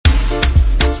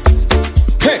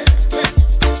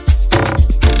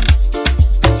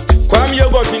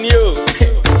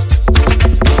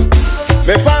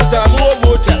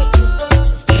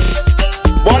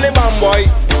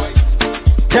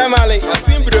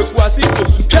Kwasi for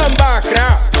Kamba Kra,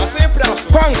 I say Pras,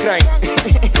 Pankrai.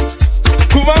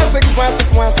 Kumasi.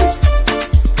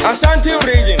 Ashanti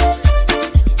region,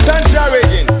 Central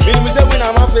region. Minimum when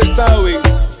I'm off a star way.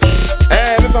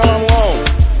 If I'm wrong,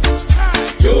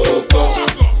 Yogot.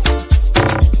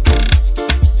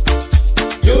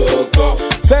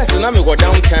 First, and I go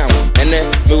downtown, and then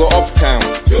we go uptown.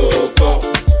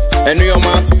 And your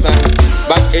master son,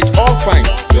 but it's all fine.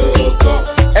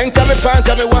 And come pan,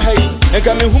 come away, and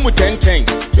come in whom 10.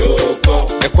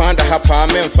 The Quanta Hapa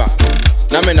Memfa,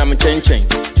 Namen am changing.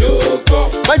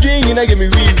 My dream, you give me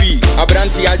wee, a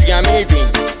brandy I made.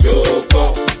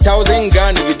 1,000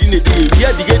 gun, you didn't do, we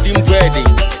had to get him wedding.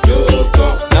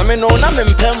 Namen no Namen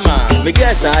Pema, me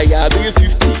guess I be 50.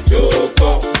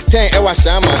 10 hour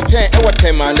shama, 10 hour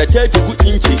time, and the church good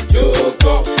inchi.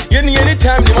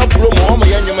 Anytime you have promo, my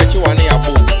young machiwane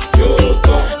abu.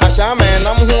 A shama and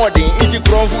I'm hoarding, it's a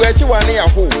crown for echiwane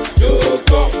abu.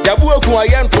 Yabu, I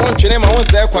am punching him on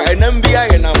Zakwa and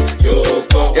MBI and now.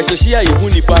 Yes, she are you who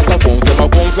pass up on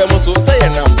them, so say a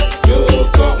number.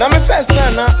 Now, my first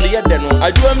nana, the other no,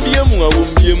 I do MBM, I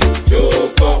won't be him.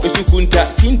 If you couldn't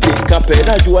tint it,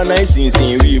 Capella, you are nice in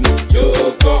Rim.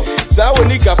 Sawa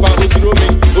Nika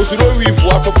was roaming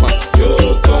for Papa.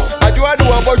 I do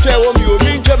about you,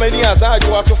 mean Germany as I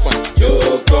do to find.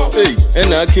 Hey,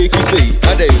 and I cake say,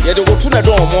 a day, you don't go to the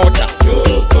door mortar.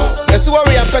 That's why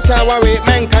we are better,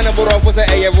 man kind of for the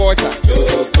air water.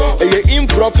 A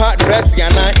improper dress,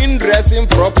 yana in dress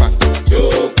improper.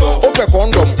 Open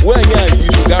condom, where you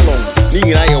use gallon,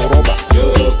 Nina Europa.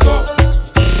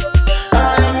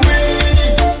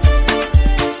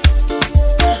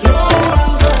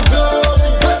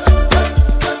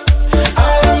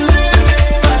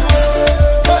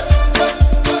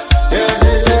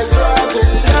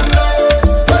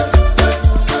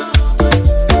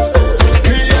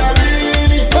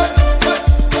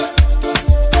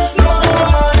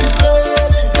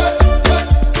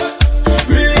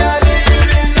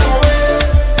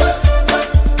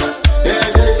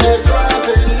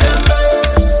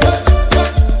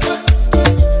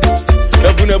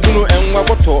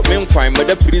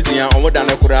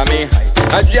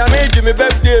 As you made me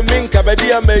birthday, Minka,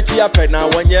 Badia, Metia, Pena,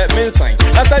 1 year, Minsign.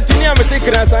 As I think I'm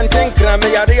taking us and think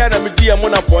Cramea, and Media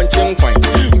Mona Ponching fine.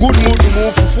 Good mood to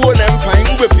move for 4 and fine,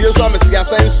 who appears on Messiah,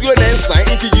 and Sue and sign,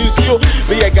 introduce you.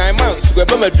 Be a guy man,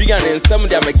 Square Madrian, and some of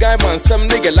them a guy man,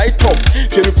 some nigga light top.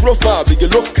 Cherry profile, big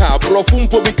look car,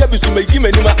 profumpo, because you may give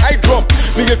me my eye drop.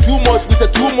 Me a too much with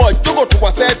a too much, to go to a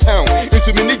sad town.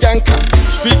 It's a mini janka.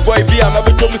 Street boy, be a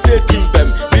mother to me say,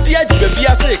 Timbem. Be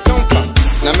I say, come from.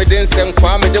 Na me den Nsem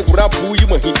Kwame de gura pu yi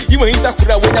mahi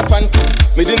sakura wenya fanti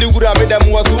me den gura me da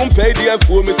mu waso mpa di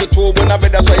afuo me se to bo na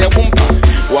beda so ye bumpa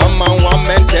one man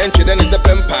 10 chede ne se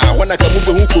pempa wana ka mu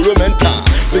be hu kolo menta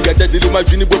me ga dadi ma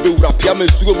dwini bo be wura pia me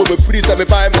sugo bo be free se me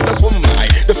buy me se so mai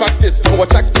the fact is our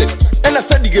tactics and I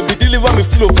said you be deliver me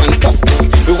flow fantastic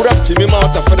me gura to me ma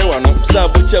ta fere wa no sa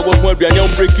bu che wo mu aduane on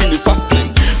breaking the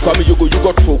fasting Kwame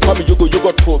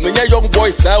Yogot for me young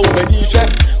boys sa wo mani hwe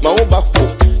ma wo bakko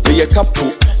me couple,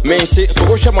 men say so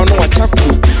go shama no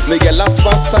achaku. Me get last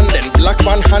man standing, black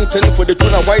man hunting for the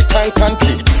tuna white tank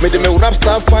country. Me de me rap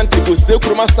star fanti go say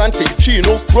kuruma sante, chi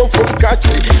no grow from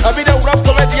catchy. I be the rap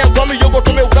comedian, come you go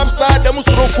to me rap star, dem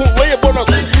so cool way bonus.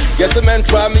 Yes a man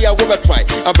try me, I will try.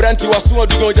 A brandy was soon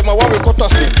do you jama wa we cut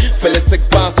off. Fell sick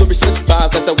pass to be shit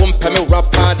pass as a one pay me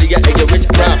rap party, a rich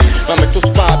craft. I'm a to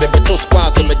spa, baby to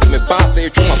spa, so me pass,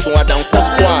 you chuma so I down.